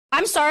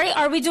I'm sorry,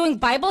 are we doing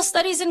Bible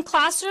studies in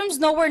classrooms?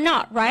 No, we're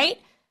not,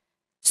 right?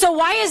 So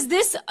why is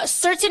this a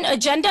certain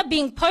agenda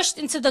being pushed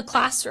into the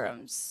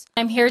classrooms?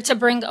 I'm here to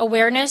bring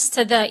awareness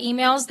to the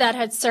emails that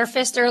had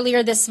surfaced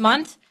earlier this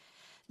month.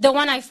 The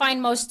one I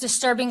find most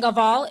disturbing of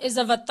all is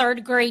of a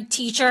third grade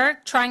teacher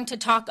trying to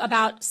talk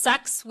about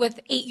sex with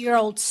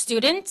 8-year-old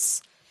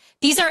students.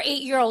 These are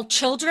 8-year-old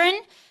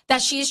children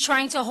that she is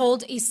trying to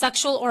hold a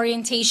sexual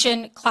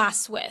orientation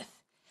class with.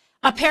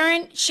 A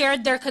parent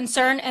shared their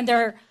concern and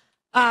their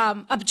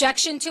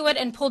objection to it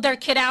and pulled their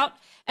kid out.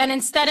 And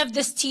instead of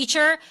this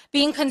teacher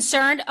being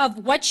concerned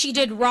of what she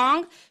did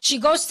wrong, she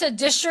goes to a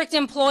district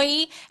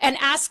employee and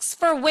asks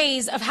for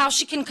ways of how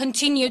she can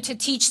continue to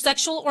teach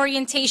sexual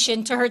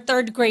orientation to her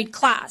third grade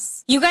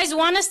class. You guys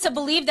want us to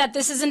believe that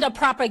this isn't a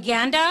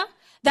propaganda,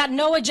 that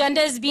no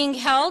agenda is being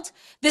held?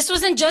 This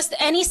wasn't just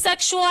any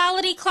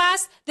sexuality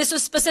class. This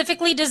was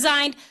specifically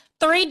designed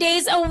 3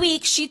 days a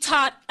week. She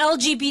taught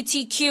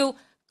LGBTQ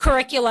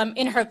curriculum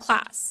in her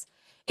class.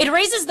 It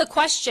raises the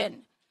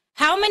question,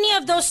 how many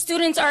of those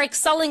students are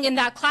excelling in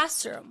that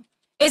classroom?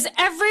 Is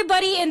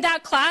everybody in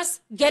that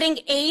class getting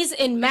A's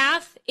in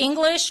math,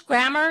 English,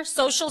 grammar,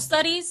 social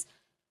studies?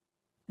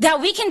 That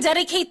we can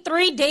dedicate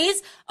 3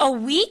 days a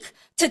week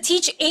to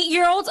teach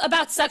 8-year-olds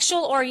about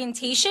sexual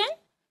orientation?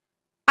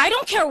 I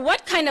don't care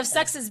what kind of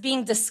sex is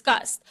being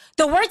discussed.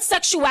 The word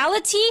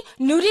sexuality,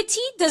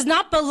 nudity, does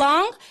not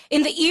belong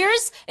in the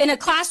ears in a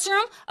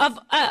classroom of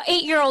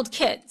 8-year-old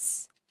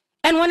kids.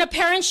 And when a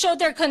parent showed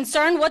their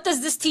concern, what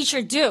does this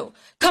teacher do?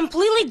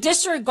 Completely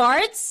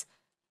disregards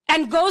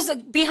and goes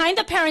behind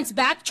the parent's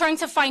back trying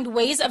to find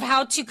ways of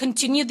how to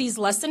continue these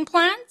lesson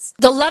plans.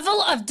 The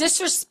level of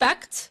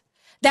disrespect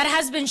that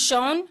has been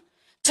shown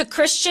to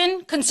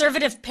Christian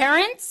conservative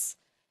parents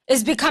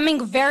is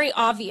becoming very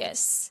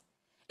obvious.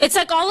 It's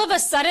like all of a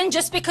sudden,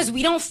 just because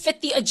we don't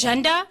fit the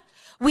agenda,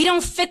 we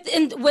don't fit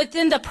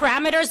within the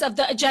parameters of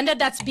the agenda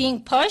that's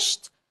being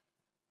pushed,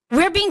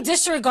 we're being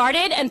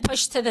disregarded and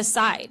pushed to the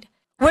side.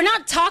 We're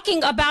not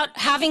talking about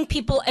having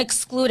people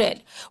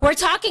excluded. We're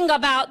talking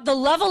about the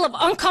level of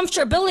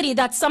uncomfortability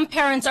that some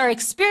parents are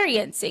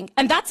experiencing.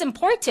 And that's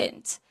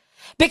important.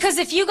 Because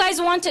if you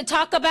guys want to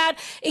talk about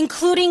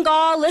including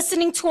all,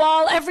 listening to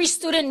all, every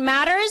student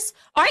matters,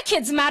 our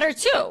kids matter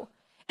too.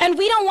 And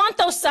we don't want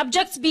those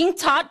subjects being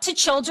taught to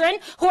children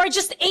who are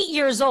just 8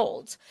 years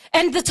old.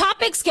 And the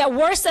topics get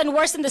worse and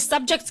worse and the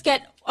subjects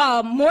get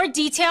more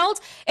detailed.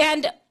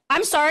 And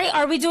I'm sorry,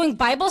 are we doing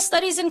Bible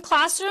studies in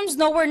classrooms?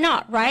 No, we're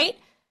not, right?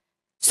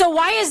 So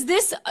why is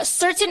this a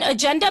certain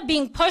agenda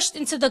being pushed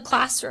into the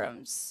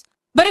classrooms?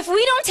 But if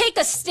we don't take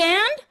a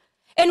stand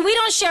and we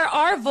don't share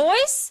our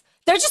voice,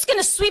 they're just going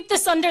to sweep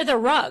this under the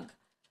rug.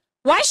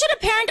 Why should a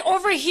parent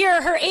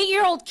overhear her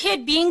 8-year-old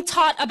kid being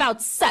taught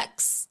about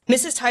sex?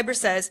 Mrs. Tiber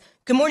says,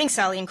 "Good morning,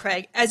 Sally and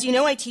Craig. As you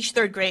know, I teach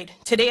third grade.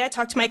 Today I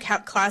talked to my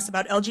class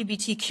about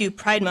LGBTQ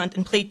Pride Month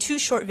and played 2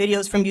 short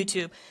videos from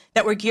YouTube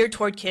that were geared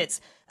toward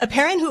kids. A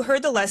parent who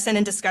heard the lesson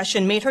and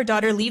discussion made her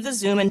daughter leave the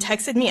Zoom and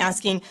texted me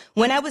asking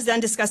when I was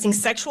done discussing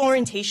sexual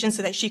orientation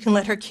so that she can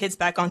let her kids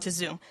back onto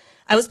Zoom.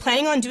 I was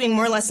planning on doing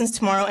more lessons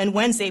tomorrow and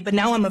Wednesday, but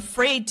now I'm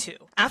afraid to."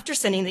 After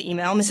sending the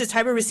email, Mrs.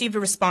 Tiber received a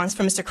response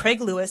from Mr.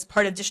 Craig Lewis,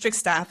 part of district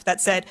staff,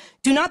 that said,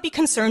 "Do not be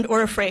concerned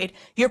or afraid.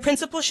 Your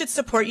principal should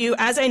support you,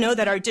 as I know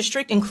that our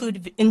district,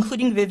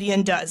 including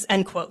Vivian, does,"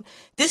 end quote.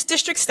 This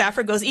district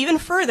staffer goes even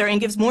further and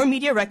gives more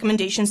media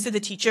recommendations to the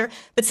teacher,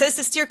 but says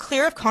to steer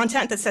clear of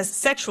content that says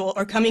sexual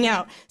or coming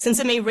out, since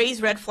it may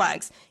raise red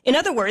flags. In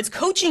other words,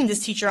 coaching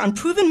this teacher on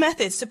proven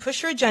methods to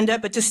push her agenda,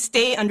 but to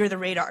stay under the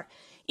radar.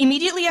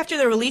 Immediately after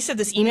the release of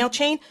this email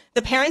chain,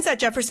 the parents at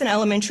Jefferson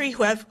Elementary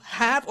who have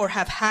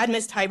had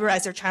Ms. Tiber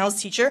as their child's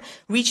teacher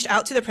reached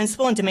out to the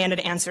principal and demanded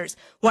answers.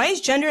 Why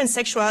is gender and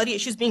sexuality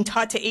issues being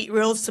taught to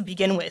 8-year-olds to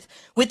begin with?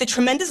 With the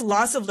tremendous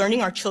loss of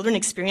learning our children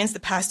experienced the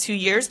past 2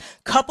 years,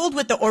 coupled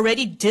with the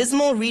already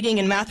dismal reading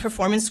and math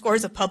performance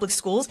scores of public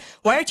schools,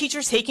 why are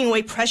teachers taking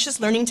away precious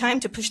learning time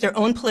to push their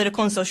own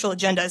political and social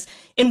agendas?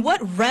 In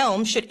what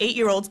realm should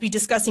 8-year-olds be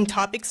discussing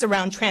topics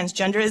around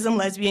transgenderism,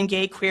 lesbian,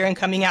 gay, queer, and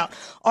coming out?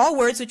 All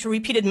words which were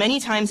repeated many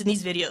times in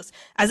these videos.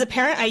 As a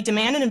parent, I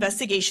demand an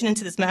investigation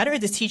into this matter,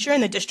 the teacher,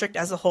 and the district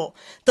as a whole.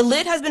 The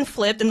lid has been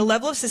flipped, and the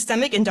level of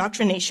systemic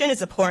indoctrination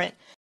is abhorrent.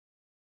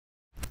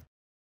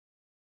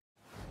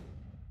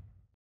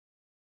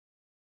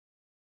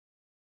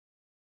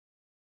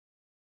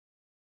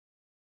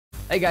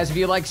 Hey guys, if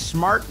you like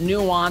smart,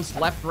 nuanced,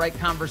 left-right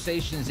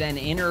conversations and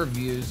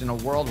interviews in a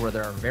world where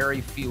there are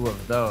very few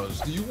of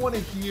those. Do you want to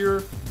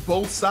hear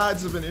both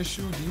sides of an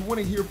issue? Do you want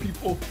to hear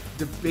people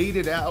debate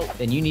it out?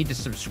 Then you need to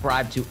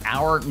subscribe to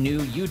our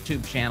new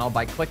YouTube channel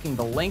by clicking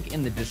the link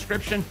in the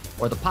description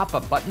or the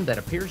pop-up button that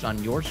appears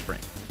on your screen.